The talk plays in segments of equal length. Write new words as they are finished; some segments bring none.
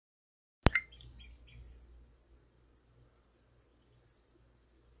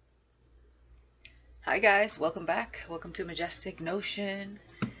Hi guys, welcome back. Welcome to Majestic Notion.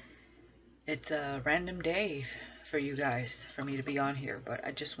 It's a random day for you guys, for me to be on here, but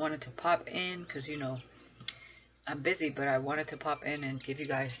I just wanted to pop in because, you know, I'm busy, but I wanted to pop in and give you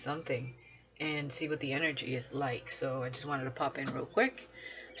guys something and see what the energy is like. So I just wanted to pop in real quick.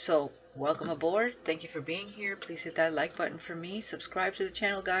 So welcome aboard. Thank you for being here. Please hit that like button for me. Subscribe to the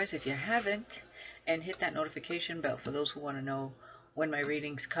channel, guys, if you haven't, and hit that notification bell for those who want to know when my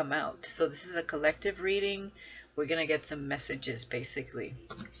readings come out. So this is a collective reading. We're gonna get some messages basically,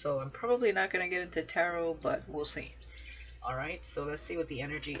 so I'm probably not gonna get into tarot, but we'll see. All right, so let's see what the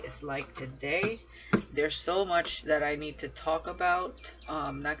energy is like today. There's so much that I need to talk about.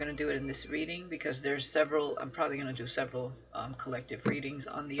 I'm not gonna do it in this reading because there's several. I'm probably gonna do several collective readings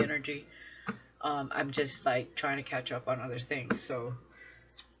on the energy. I'm just like trying to catch up on other things, so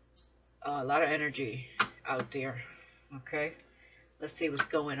a lot of energy out there. Okay, let's see what's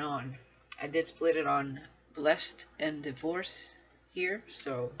going on. I did split it on blessed and divorce here,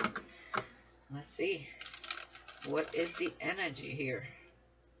 so let's see what is the energy here.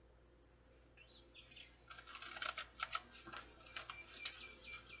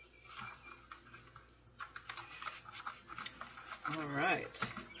 All right,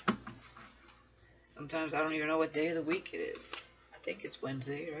 sometimes I don't even know what day of the week it is. I think it's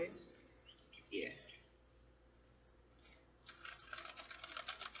Wednesday, right? Yeah.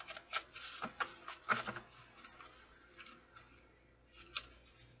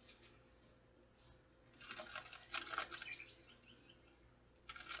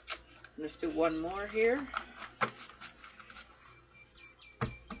 Let's do one more here.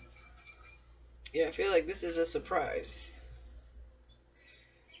 Yeah, I feel like this is a surprise.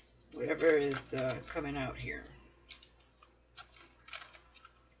 Whatever is coming out here.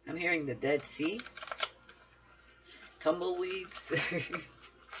 I'm hearing the Dead Sea. Tumbleweeds.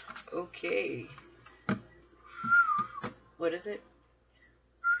 Okay. What is it?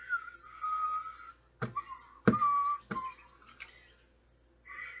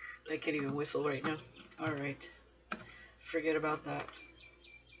 I can't even whistle right now. Alright. Forget about that.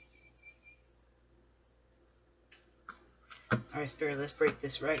 Alright, Spirit, let's break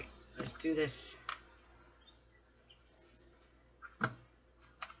this right. Let's do this.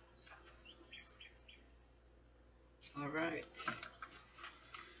 Alright.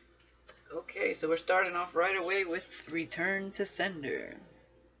 Okay, so we're starting off right away with return to sender.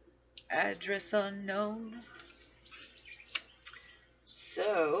 Address unknown.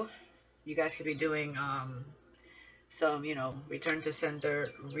 So, you guys could be doing some, you know, return to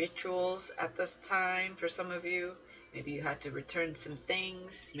sender rituals at this time for some of you. Maybe you had to return some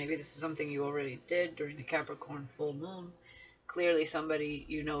things. Maybe this is something you already did during the Capricorn full moon. Clearly somebody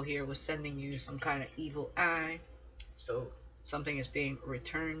you know here was sending you some kind of evil eye. So something is being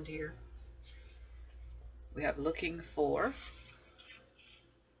returned here. We have looking for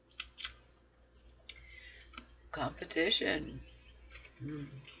competition.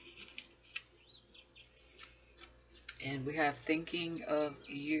 And we have thinking of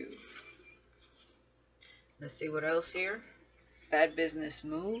you. Let's see what else here. Bad business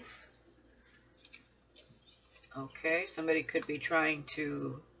move. Okay, somebody could be trying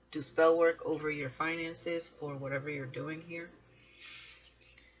to do spell work over your finances or whatever you're doing here.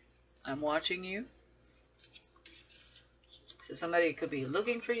 I'm watching you. So somebody could be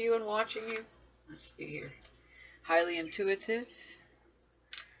looking for you and watching you. Let's see here. Highly intuitive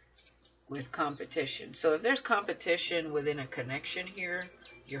with competition. So if there's competition within a connection here,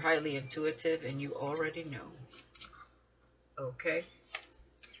 you're highly intuitive and you already know. Okay.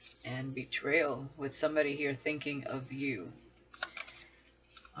 And betrayal with somebody here thinking of you.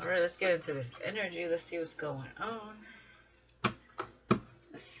 Alright, let's get into this energy. Let's see what's going on.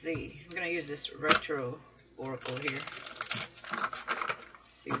 Let's see. I'm going to use this retro oracle here.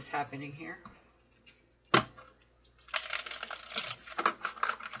 See what's happening here.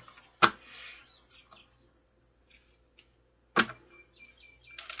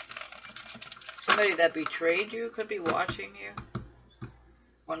 Somebody that betrayed you could be watching you.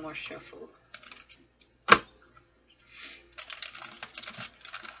 One more shuffle.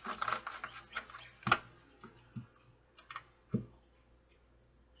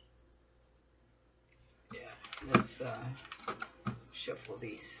 Yeah, let's shuffle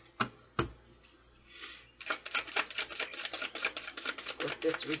these. What's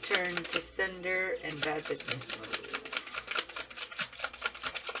this? Return to sender and bad business mode.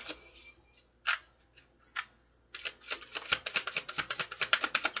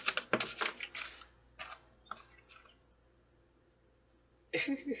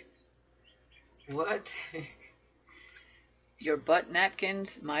 What? Your butt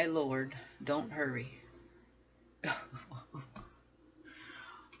napkins, my lord. Don't hurry.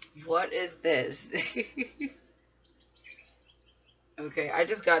 What is this? Okay, I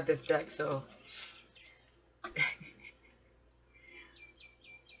just got this deck, so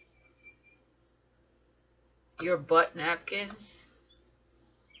your butt napkins.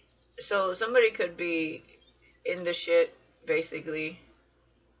 So somebody could be in the shit, basically,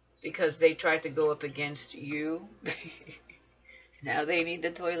 because they tried to go up against you. Now they need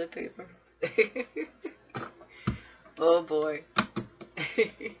the toilet paper. Oh boy.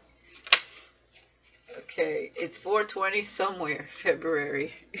 Okay, it's 4:20 somewhere,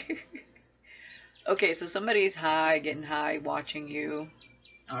 February. Okay, so somebody's high, getting high, watching you.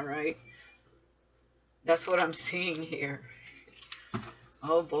 Alright. That's what I'm seeing here.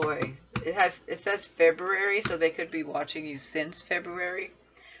 Oh boy. It says February, so they could be watching you since February.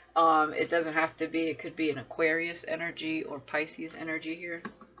 It doesn't have to be, it could be an Aquarius energy or Pisces energy here.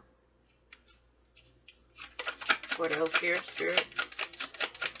 What else here, Spirit?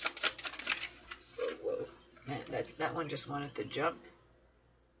 Whoa, whoa. Man, that one just wanted to jump.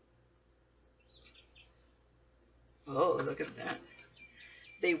 Oh, look at that.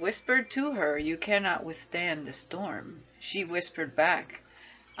 They whispered to her, "You cannot withstand the storm." She whispered back,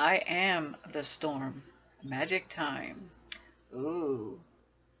 "I am the storm." Magic time. Ooh.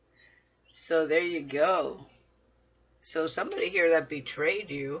 So there you go. So somebody here that betrayed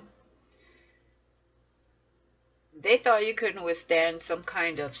you, they thought you couldn't withstand some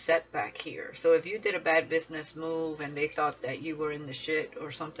kind of setback here. So if you did a bad business move and they thought that you were in the shit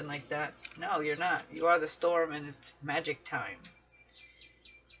or something like that, no, you're not. You are the storm and it's magic time.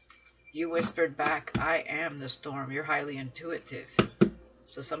 You whispered back, "I am the storm." You're highly intuitive.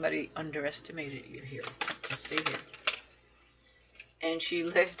 So somebody underestimated you here. Let's see here. And she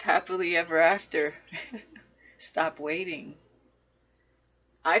lived happily ever after. Stop waiting.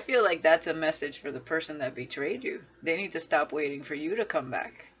 I feel like that's a message for the person that betrayed you. They need to stop waiting for you to come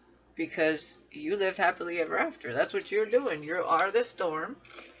back. Because you lived happily ever after. That's what you're doing. You are the storm.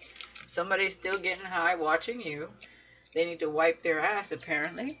 Somebody's still getting high watching you. They need to wipe their ass,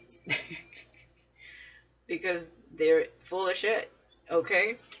 apparently. Because they're full of shit.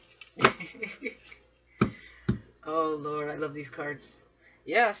 Okay? Oh, Lord, I love these cards.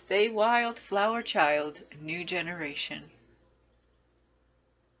 Yeah, stay wild, flower child, new generation.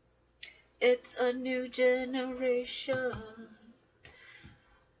 It's a new generation.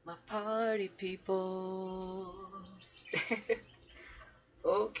 My party people.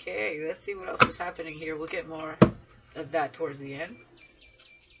 Okay, let's see what else is happening here. We'll get more of that towards the end.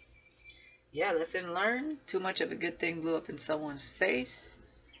 Yeah, lesson learned. Too much of a good thing blew up in someone's face.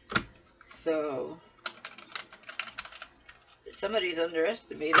 So somebody's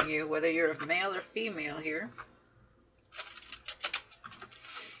underestimating you, whether you're a male or female here.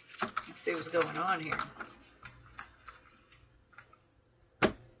 Let's see what's going on here.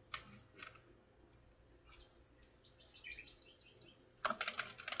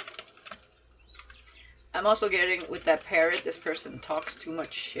 I'm also getting, with that parrot, this person talks too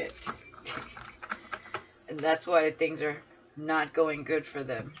much shit. And that's why things are not going good for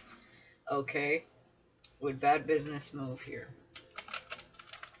them. Okay? With bad business move here.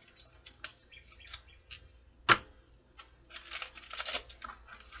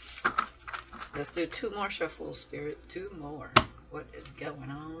 Let's do 2 more shuffles, Spirit. 2 more. What is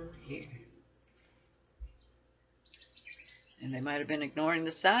going on here? And they might have been ignoring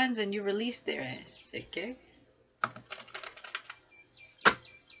the signs and you released their ass, okay?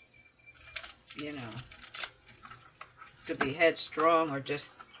 You know. Could be headstrong or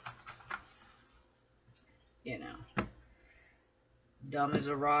just, you know, dumb as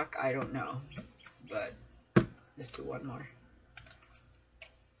a rock. I don't know. But let's do 1 more.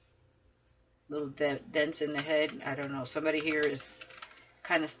 Little dents in the head. I don't know. Somebody here is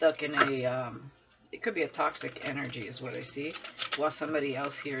kind of stuck in a, it could be a toxic energy is what I see. While somebody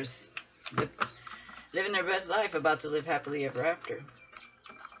else here is living their best life, about to live happily ever after.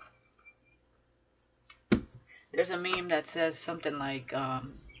 There's a meme that says something like,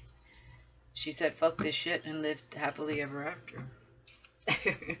 she said, "Fuck this shit," and lived happily ever after.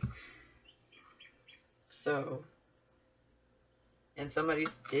 So, and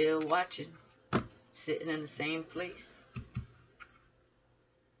somebody's still watching, sitting in the same place.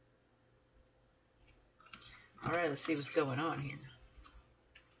 Alright, let's see what's going on here.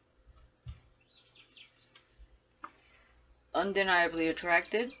 Undeniably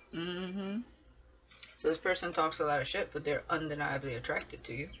attracted. So this person talks a lot of shit, but they're undeniably attracted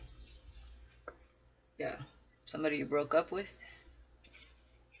to you. Yeah. Somebody you broke up with.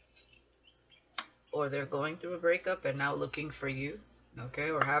 Or they're going through a breakup and now looking for you. Okay,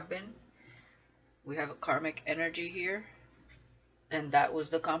 or have been. We have a karmic energy here, and that was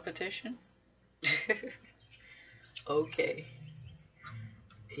the competition. Okay.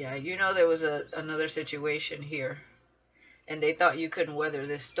 Yeah, you know there was another situation here, and they thought you couldn't weather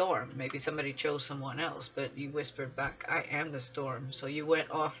this storm. Maybe somebody chose someone else, but you whispered back, I am the storm. So you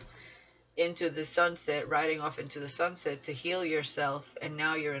went off into the sunset, riding off into the sunset to heal yourself, and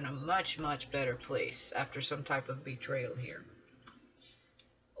now you're in a much, much better place after some type of betrayal here.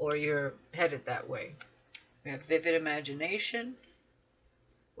 Or you're headed that way. We have vivid imagination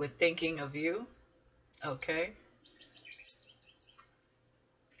with thinking of you. Okay.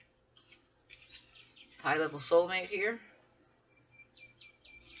 High level soulmate here.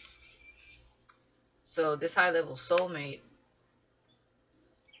 So this high level soulmate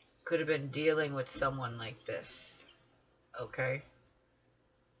could have been dealing with someone like this. Okay.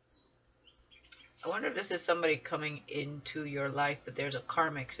 I wonder if this is somebody coming into your life, but there's a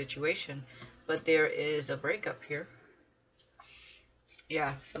karmic situation, but there is a breakup here.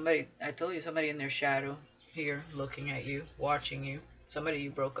 Yeah, somebody, I told you, somebody in their shadow here looking at you, watching you, somebody you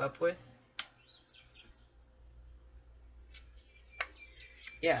broke up with.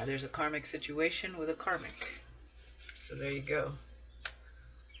 Yeah, there's a karmic situation with a karmic. So there you go.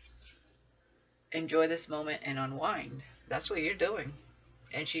 Enjoy this moment and unwind. That's what you're doing.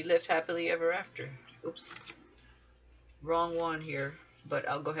 And she lived happily ever after. Oops. Wrong one here, but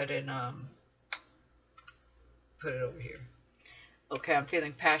I'll go ahead and put it over here. Okay, I'm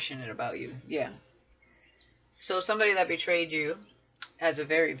feeling passionate about you. Yeah. So somebody that betrayed you has a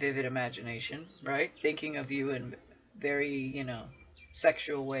very vivid imagination, right? Thinking of you in very, you know,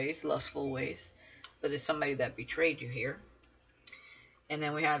 sexual ways, lustful ways. But it's somebody that betrayed you here. And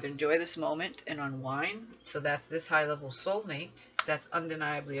then we have enjoy this moment and unwind. So that's this high level soulmate that's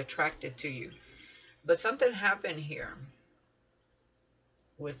undeniably attracted to you. But something happened here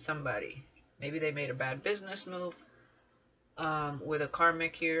with somebody. Maybe they made a bad business move with a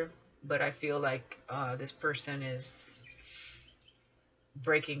karmic here. But I feel like this person is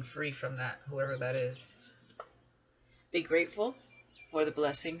breaking free from that, whoever that is. Be grateful for the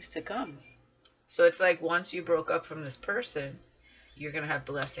blessings to come. So it's like once you broke up from this person, you're going to have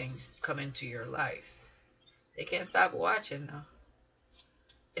blessings come into your life. They can't stop watching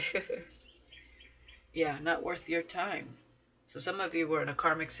though. Yeah, not worth your time. So some of you were in a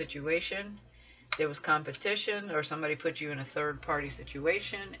karmic situation. There was competition, or somebody put you in a third party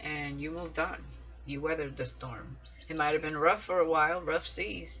situation, and you moved on. You weathered the storm. It might have been rough for a while, rough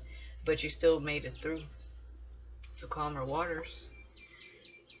seas, but you still made it through to calmer waters.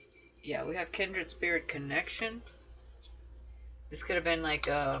 Yeah, we have kindred spirit connection. This could have been like,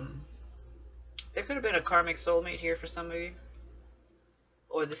 there could have been a karmic soulmate here for some of you.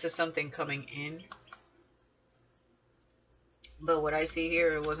 Or this is something coming in. But what I see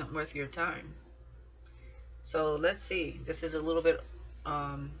here, it wasn't worth your time. So let's see. This is a little bit,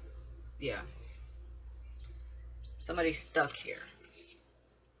 yeah. Somebody's stuck here.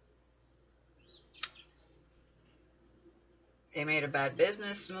 They made a bad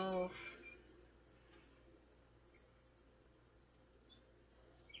business move.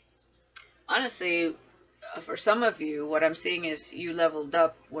 Honestly, for some of you, what I'm seeing is you leveled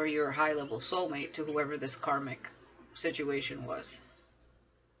up where you're a high-level soulmate to whoever this karmic situation was.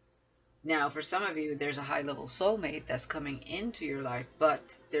 Now, for some of you, there's a high-level soulmate that's coming into your life,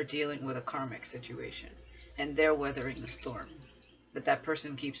 but they're dealing with a karmic situation, and they're weathering the storm. But that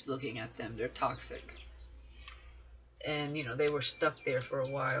person keeps looking at them. They're toxic. And, you know, they were stuck there for a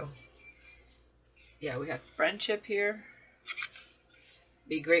while. Yeah, we have friendship here.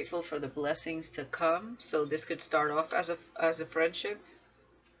 Be grateful for the blessings to come. So this could start off as a friendship.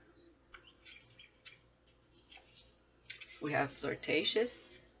 We have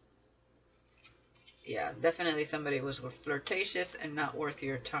flirtatious. Yeah, definitely somebody was flirtatious and not worth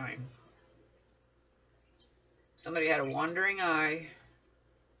your time. Somebody had a wandering eye,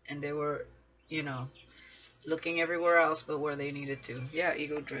 and they were, you know, looking everywhere else but where they needed to. Yeah,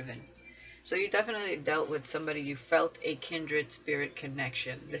 ego driven. So you definitely dealt with somebody you felt a kindred spirit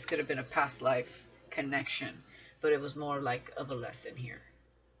connection. This could have been a past life connection, but it was more like of a lesson here.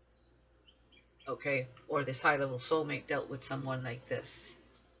 Okay, or this high level soulmate dealt with someone like this.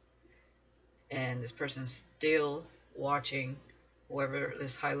 And this person's still watching whoever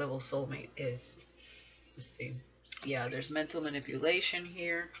this high level soulmate is. Let's see. Yeah, there's mental manipulation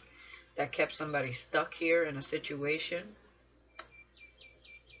here that kept somebody stuck here in a situation.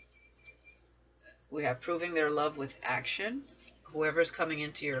 We have proving their love with action. Whoever's coming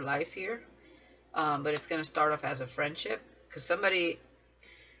into your life here. But it's going to start off as a friendship. Because somebody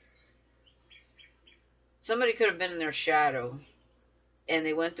could have been in their shadow. and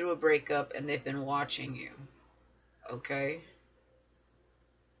they went through a breakup and they've been watching you. Okay?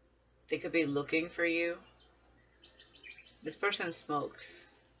 They could be looking for you. This person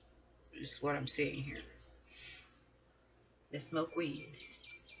smokes, is what I'm seeing here. They smoke weed.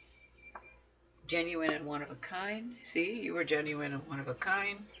 Genuine and one of a kind. See, you were genuine and one of a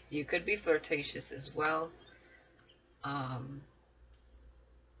kind. You could be flirtatious as well.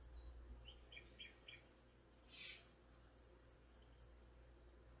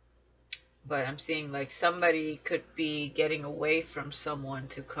 But I'm seeing like somebody could be getting away from someone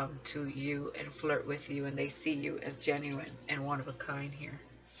to come to you and flirt with you, and they see you as genuine and one of a kind here.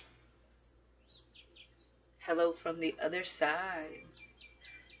 Hello from the other side.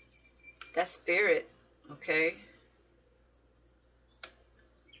 That's spirit, okay?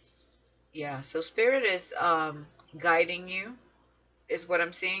 Yeah, so spirit is guiding you, is what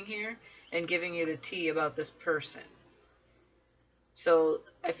I'm seeing here, and giving you the tea about this person. So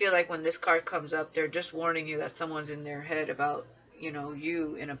I feel like when this card comes up, they're just warning you that someone's in their head about, you know,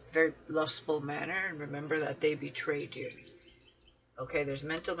 you in a very lustful manner, and remember that they betrayed you. Okay, there's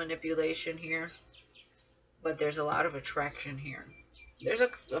mental manipulation here, but there's a lot of attraction here. There's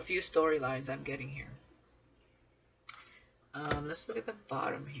a few storylines I'm getting here. Let's look at the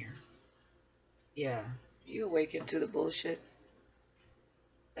bottom here. Yeah, you awaken to the bullshit.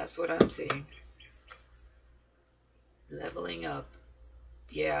 That's what I'm seeing. Leveling up.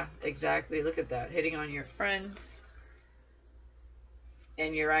 Yeah, exactly. Look at that. Hitting on your friends.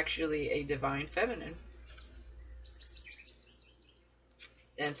 And you're actually a divine feminine.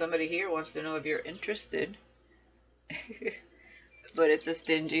 And somebody here wants to know if you're interested. But it's a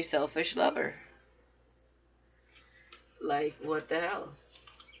stingy, selfish lover. Like, what the hell?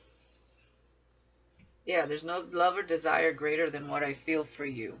 Yeah, there's no love or desire greater than what I feel for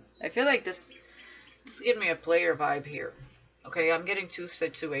you. I feel like this gives me a player vibe here. Okay, I'm getting two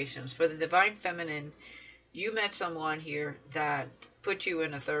situations. For the divine feminine, you met someone here that put you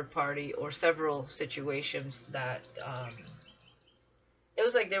in a third party or several situations that it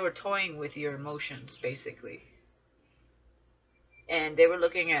was like they were toying with your emotions, basically. And they were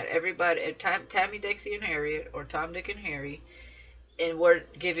looking at everybody, Tammy, Dixie, and Harriet, or Tom, Dick, and Harry, and were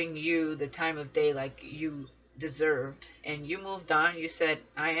giving you the time of day like you deserved. And you moved on. You said,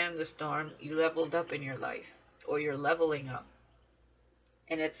 I am the storm. You leveled up in your life, or you're leveling up.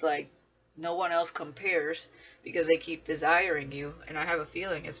 And it's like no one else compares because they keep desiring you. And I have a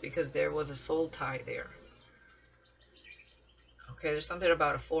feeling it's because there was a soul tie there. Okay, there's something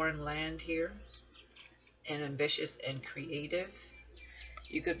about a foreign land here, and ambitious and creative.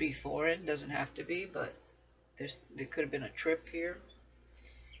 You could be foreign, doesn't have to be, but there could have been a trip here.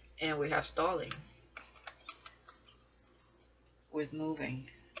 And we have stalling with moving.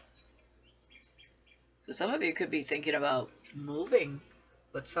 So some of you could be thinking about moving,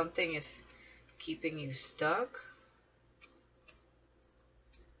 but something is keeping you stuck.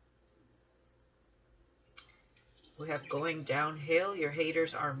 We have going downhill. Your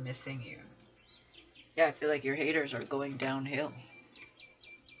haters are missing you. Yeah, I feel like your haters are going downhill.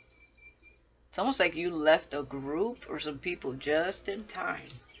 It's almost like you left a group or some people just in time.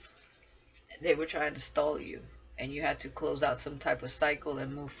 They were trying to stall you, and you had to close out some type of cycle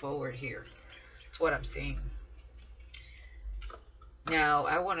and move forward here. That's what I'm seeing. Now,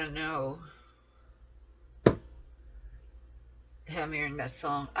 I want to know, I'm hearing that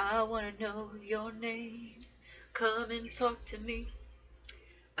song, I want to know your name, come and talk to me.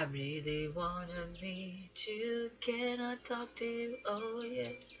 I really wanna meet you, can I talk to you? Oh yeah,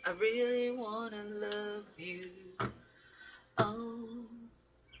 I really wanna love you. Oh,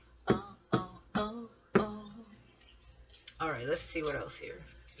 oh, oh, oh, oh. Alright, let's see what else here.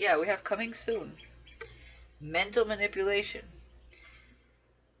 Yeah, we have coming soon. Mental manipulation.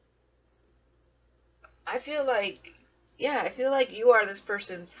 I feel like, yeah, I feel like you are this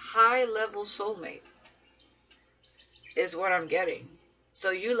person's high-level soulmate, is what I'm getting. So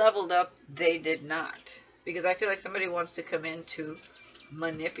you leveled up, they did not. Because I feel like somebody wants to come in to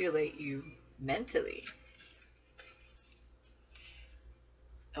manipulate you mentally.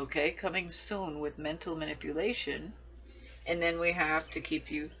 Okay, coming soon with mental manipulation. And then we have to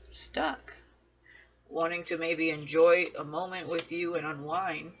keep you stuck. Wanting to maybe enjoy a moment with you and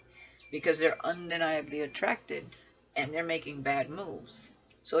unwind. Because they're undeniably attracted. And they're making bad moves.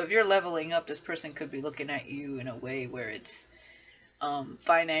 So if you're leveling up, this person could be looking at you in a way where it's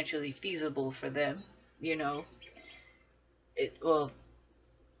financially feasible for them, you know. Well,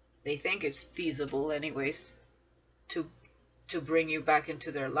 they think it's feasible anyways to bring you back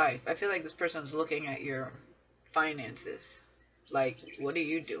into their life. I feel like this person's looking at your finances like, what are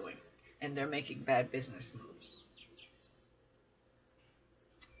you doing? And they're making bad business moves.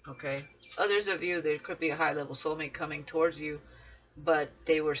 Okay. Others of you, there could be a high-level soulmate coming towards you, but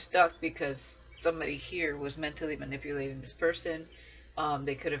they were stuck because somebody here was mentally manipulating this person.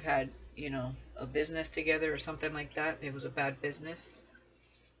 They could have had, you know, a business together or something like that. It was a bad business.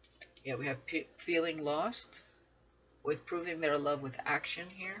 Yeah, we have feeling lost with proving their love with action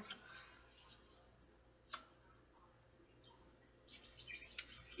here.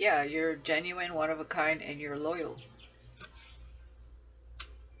 Yeah, you're genuine, one of a kind, and you're loyal.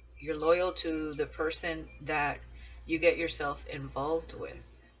 You're loyal to the person that you get yourself involved with.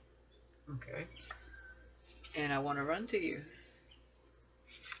 Okay. And I want to run to you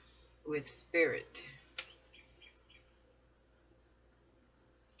with spirit.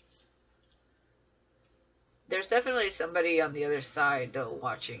 There's definitely somebody on the other side, though,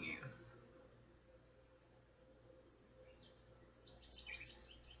 watching you.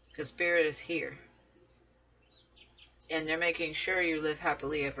 Because spirit is here. And they're making sure you live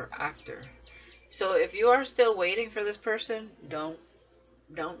happily ever after. So if you are still waiting for this person, don't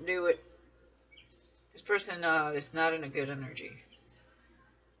do it. This person is not in a good energy.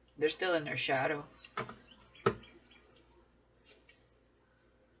 They're still in their shadow.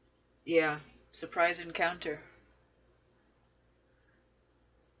 Yeah, surprise encounter.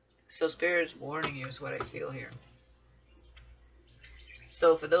 So Spirit's warning you is what I feel here.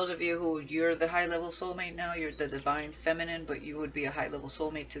 So for those of you who you're the high level soulmate now, you're the divine feminine, but you would be a high level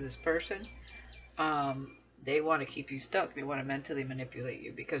soulmate to this person. They want to keep you stuck. They want to mentally manipulate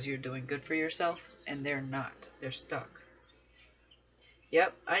you because you're doing good for yourself, and they're not. They're stuck.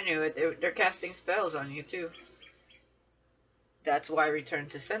 Yep, I knew it. They're casting spells on you too. That's why Return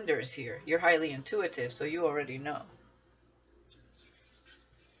to Sender is here. You're highly intuitive, so you already know.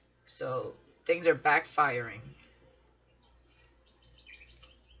 So things are backfiring.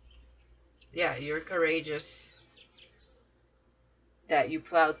 Yeah, you're courageous that you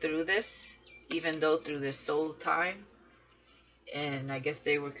plowed through this, even though through this soul time. And I guess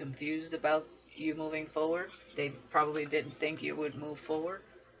they were confused about you moving forward. They probably didn't think you would move forward.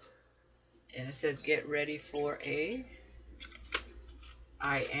 And it says get ready for a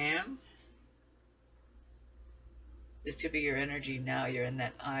I am. This could be your energy now. You're in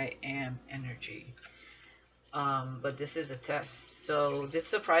that I am energy. But this is a test. So this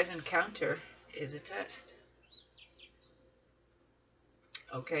surprise encounter is a test.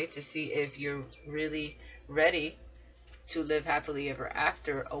 Okay, to see if you're really ready to live happily ever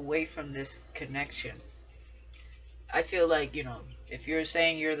after away from this connection. I feel like, you know, if you're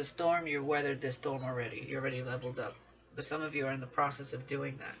saying you're the storm, you're weathered the storm already. You're already leveled up. But some of you are in the process of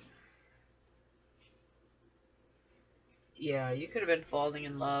doing that. Yeah, you could have been falling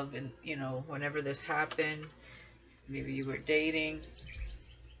in love, and, you know, whenever this happened, maybe you were dating,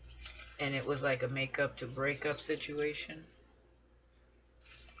 and it was like a makeup to breakup situation.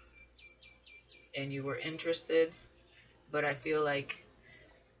 And you were interested, but I feel like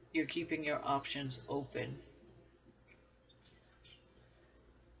you're keeping your options open.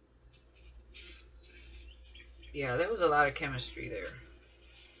 Yeah, there was a lot of chemistry there.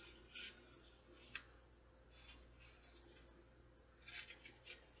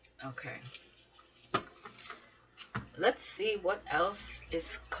 Okay. Let's see what else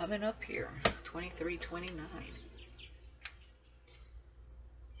is coming up here. 2329.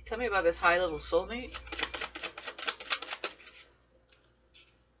 Tell me about this high-level soulmate.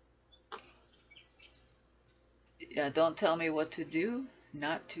 Yeah, don't tell me what to do.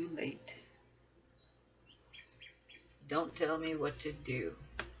 Not too late. Don't tell me what to do.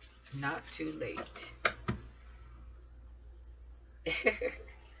 Not too late.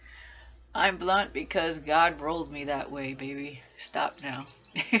 I'm blunt because God rolled me that way, baby. Stop now.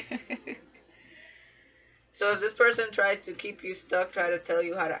 So if this person tried to keep you stuck, try to tell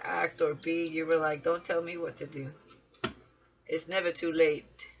you how to act or be, you were like, don't tell me what to do. It's never too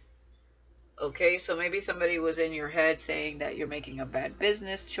late. Okay, so maybe somebody was in your head saying that you're making a bad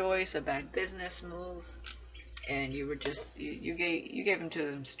business choice, a bad business move, and you were just, you gave them to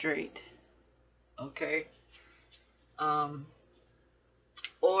them straight. Okay?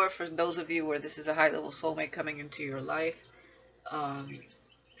 Or for those of you where this is a high-level soulmate coming into your life,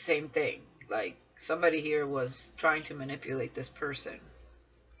 same thing. Like, somebody here was trying to manipulate this person.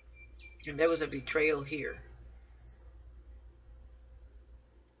 And there was a betrayal here.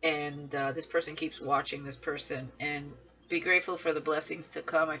 And this person keeps watching this person. And be grateful for the blessings to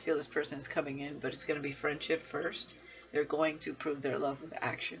come. I feel this person is coming in, but it's going to be friendship first. They're going to prove their love with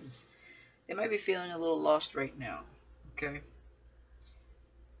actions. They might be feeling a little lost right now. Okay?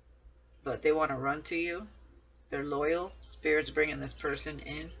 But they want to run to you. They're loyal. Spirit's bringing this person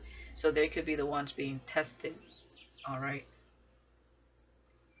in. So they could be the ones being tested. Alright?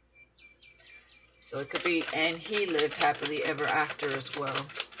 So it could be, and he lived happily ever after as well.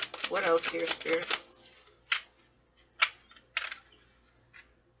 What else here, Spirit?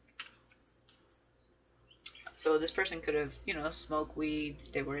 So this person could have, you know, smoked weed.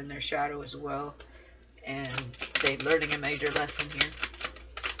 They were in their shadow as well. And they're learning a major lesson here.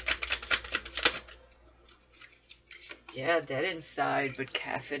 Yeah, dead inside, but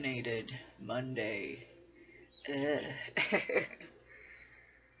caffeinated. Monday. Ugh.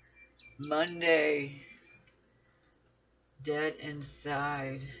 Monday. Dead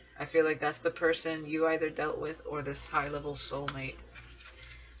inside. I feel like that's the person you either dealt with or this high-level soulmate.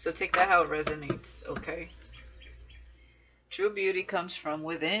 So take that how it resonates, okay? True beauty comes from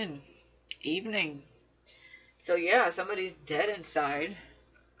within. Evening. So yeah, somebody's dead inside.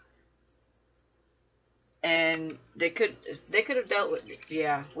 And they could have dealt with it.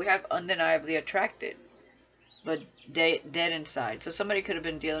 Yeah, we have undeniably attracted. But dead inside. So somebody could have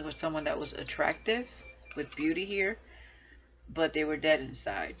been dealing with someone that was attractive with beauty here, but they were dead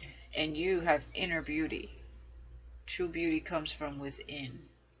inside. And you have inner beauty. True beauty comes from within.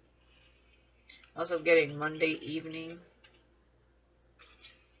 Also getting Monday evening.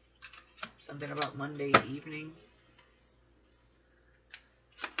 Something about Monday evening.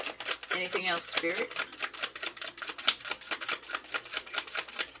 Anything else, Spirit?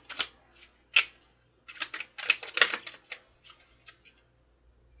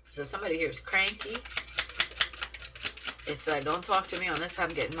 So somebody here is cranky. It's like, don't talk to me unless I'm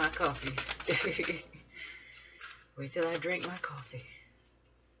getting my coffee. Wait till I drink my coffee.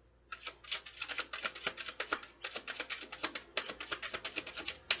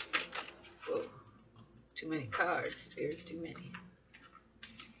 Whoa. Too many cards, Spirit, too many.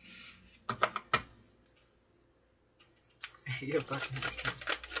 Your button.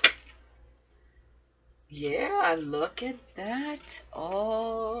 Yeah, look at that.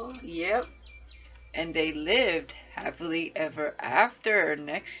 Oh, yep. And they lived happily ever after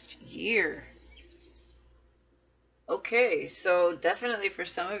next year. Okay, so definitely for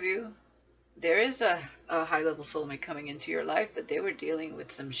some of you, there is a high-level soulmate coming into your life, but they were dealing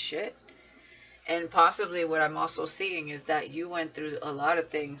with some shit. And possibly what I'm also seeing is that you went through a lot of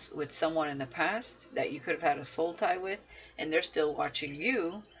things with someone in the past that you could have had a soul tie with, and they're still watching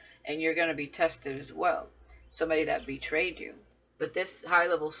you, and you're going to be tested as well. Somebody that betrayed you. But this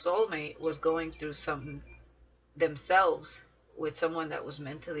high-level soulmate was going through something themselves with someone that was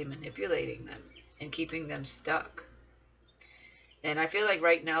mentally manipulating them and keeping them stuck. And I feel like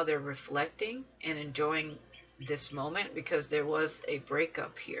right now they're reflecting and enjoying this moment because there was a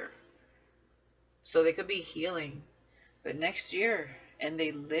breakup here. So they could be healing. But next year, and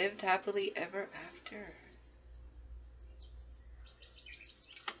they lived happily ever after.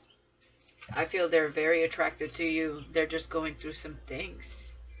 I feel they're very attracted to you. They're just going through some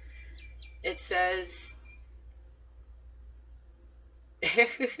things. It says...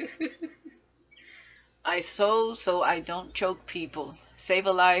 I sew so I don't choke people. Save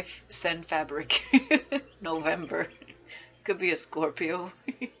a life, send fabric. November. Could be a Scorpio.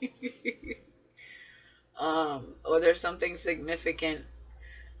 Or there's something significant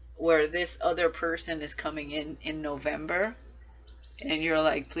where this other person is coming in November. And you're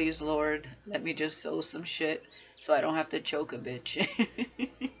like, please, Lord, let me just sew some shit so I don't have to choke a bitch.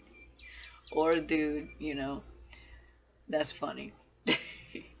 Or dude, you know, that's funny.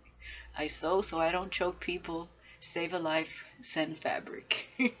 I sew so I don't choke people. Save a life, send fabric.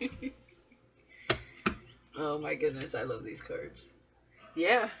 Oh my goodness, I love these cards.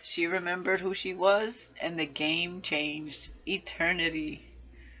 Yeah, she remembered who she was, and the game changed. Eternity.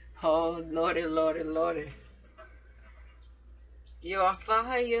 Oh, Lordy, Lordy, Lordy. You're on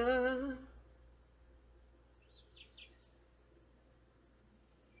fire.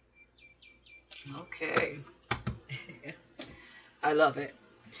 Okay. I love it.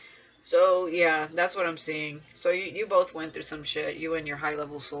 So, yeah, that's what I'm seeing. So, you both went through some shit. You and your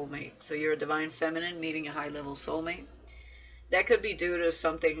high-level soulmate. So, you're a divine feminine meeting a high-level soulmate. That could be due to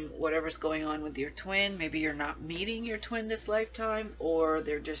something, whatever's going on with your twin. Maybe you're not meeting your twin this lifetime. Or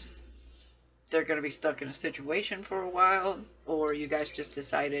they're going to be stuck in a situation for a while. Or you guys just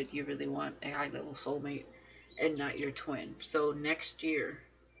decided you really want a high-level soulmate and not your twin. So, next year,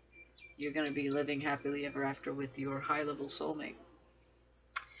 you're going to be living happily ever after with your high-level soulmate.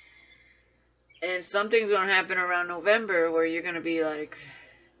 And something's going to happen around November where you're going to be like,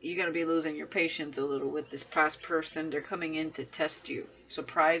 you're going to be losing your patience a little with this past person. They're coming in to test you.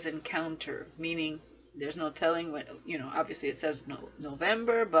 Surprise encounter, meaning there's no telling when, you know, obviously it says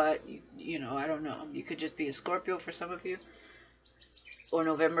November, but, you know, I don't know. You could just be a Scorpio for some of you. Or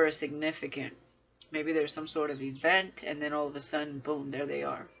November is significant. Maybe there's some sort of event, and then all of a sudden, boom, there they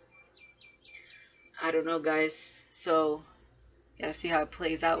are. I don't know, guys. So, gotta see how it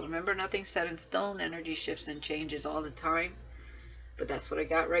plays out. Remember, nothing's set in stone. Energy shifts and changes all the time. But that's what I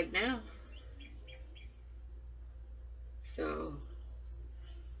got right now. So,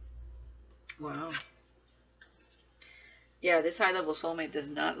 wow. Yeah, this high-level soulmate does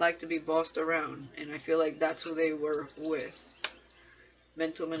not like to be bossed around. And I feel like that's who they were with.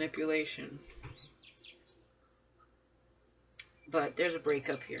 Mental manipulation. But there's a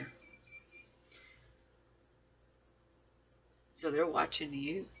breakup here. So they're watching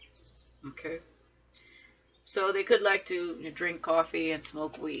you. Okay. So they could like to drink coffee and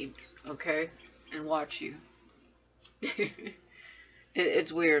smoke weed. Okay. And watch you.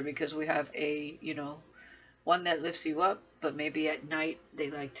 It's weird because we have a, one that lifts you up, but maybe at night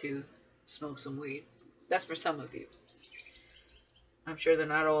they like to smoke some weed. That's for some of you. I'm sure they're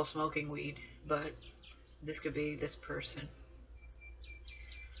not all smoking weed, but this could be this person.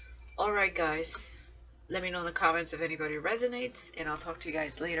 Alright, guys. Let me know in the comments if anybody resonates, and I'll talk to you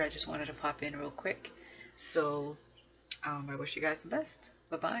guys later. I just wanted to pop in real quick. So, I wish you guys the best.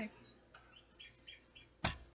 Bye-bye.